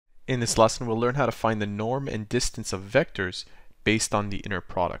In this lesson, we'll learn how to find the norm and distance of vectors based on the inner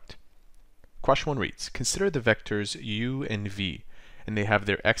product. Question 1 reads, consider the vectors u and v, and they have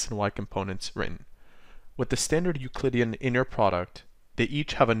their x and y components written. With the standard Euclidean inner product, they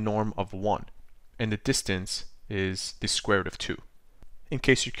each have a norm of 1, and the distance is the square root of 2. In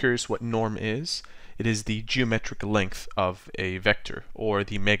case you're curious what norm is, it is the geometric length of a vector, or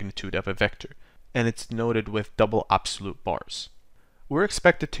the magnitude of a vector, and it's denoted with double absolute bars. We're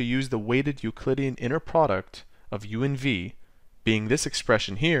expected to use the weighted Euclidean inner product of u and v, being this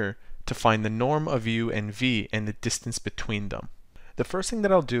expression here, to find the norm of u and v and the distance between them. The first thing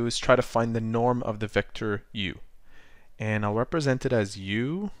that I'll do is try to find the norm of the vector u. And I'll represent it as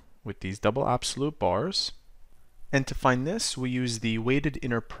u with these double absolute bars. And to find this, we use the weighted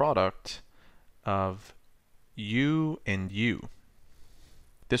inner product of u and u.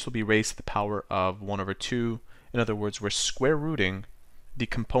 This will be raised to the power of 1 over 2. In other words, we're square rooting the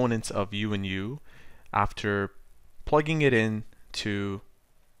components of u and u after plugging it in to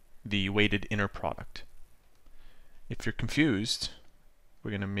the weighted inner product. If you're confused,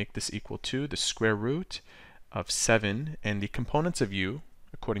 we're going to make this equal to the square root of 7, and the components of u,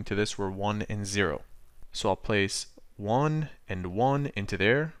 according to this, were 1 and 0. So I'll place 1 and 1 into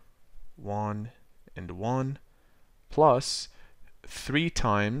there, 1 and 1, plus 3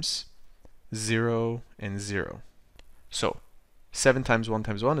 times 0 and 0. So 7 times 1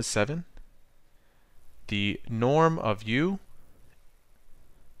 times 1 is 7. The norm of u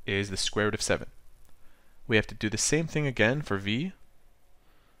is the square root of 7. We have to do the same thing again for v,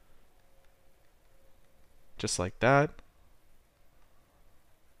 just like that.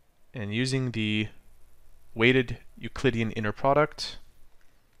 And using the weighted Euclidean inner product,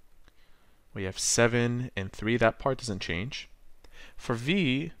 we have 7 and 3. That part doesn't change. For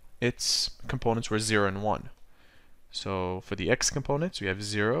v, its components were 0 and 1. So for the x components, we have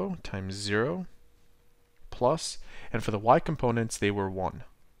 0 times 0 plus, and for the y components, they were 1.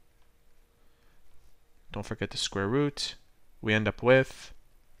 Don't forget the square root. We end up with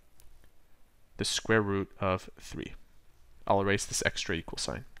the square root of 3. I'll erase this extra equal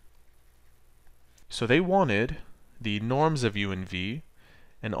sign. So they wanted the norms of u and v,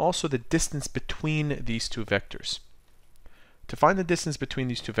 and also the distance between these two vectors. To find the distance between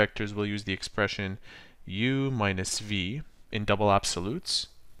these two vectors, we'll use the expression u minus v in double absolutes.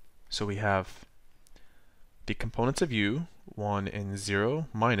 So we have the components of u, 1 and 0,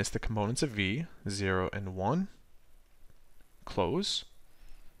 minus the components of v, 0 and 1, close.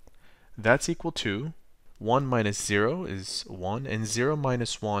 That's equal to 1 minus 0 is 1, and 0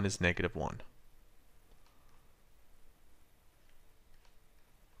 minus 1 is negative 1.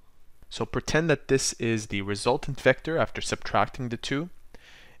 So pretend that this is the resultant vector after subtracting the two,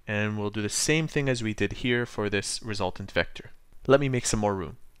 and we'll do the same thing as we did here for this resultant vector. Let me make some more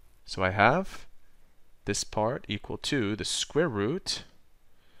room. So I have this part equal to the square root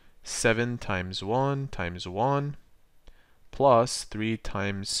 7 times 1 times 1 plus 3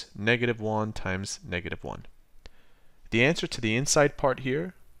 times negative 1 times negative 1. The answer to the inside part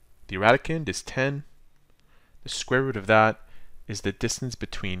here, the radicand, is 10. The square root of that is the distance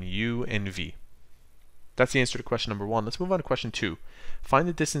between u and v. That's the answer to question number 1. Let's move on to question 2. Find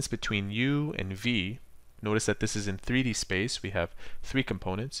the distance between u and v. Notice that this is in 3D space. We have 3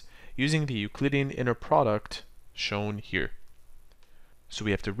 components using the Euclidean inner product shown here. So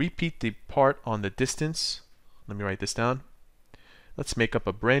we have to repeat the part on the distance. Let me write this down. Let's make up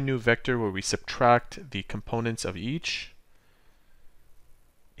a brand new vector where we subtract the components of each.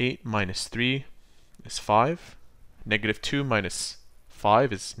 8 minus 3 is 5. Negative 2 minus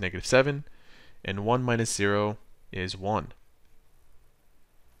 5 is negative 7. And 1 minus 0 is 1.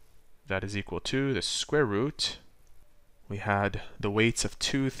 That is equal to the square root. We had the weights of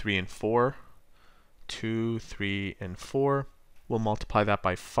 2, 3, and 4. 2, 3, and 4. We'll multiply that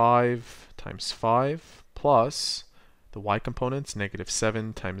by 5 times 5 plus the y components, negative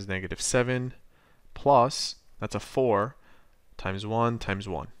 7 times negative 7 plus, that's a 4, times 1 times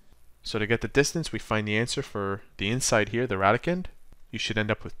 1. So to get the distance, we find the answer for the inside here, the radicand. You should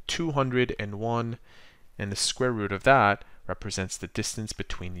end up with 201, and the square root of that represents the distance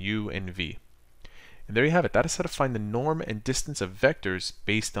between u and v. And there you have it. That is how to find the norm and distance of vectors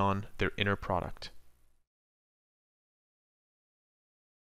based on their inner product.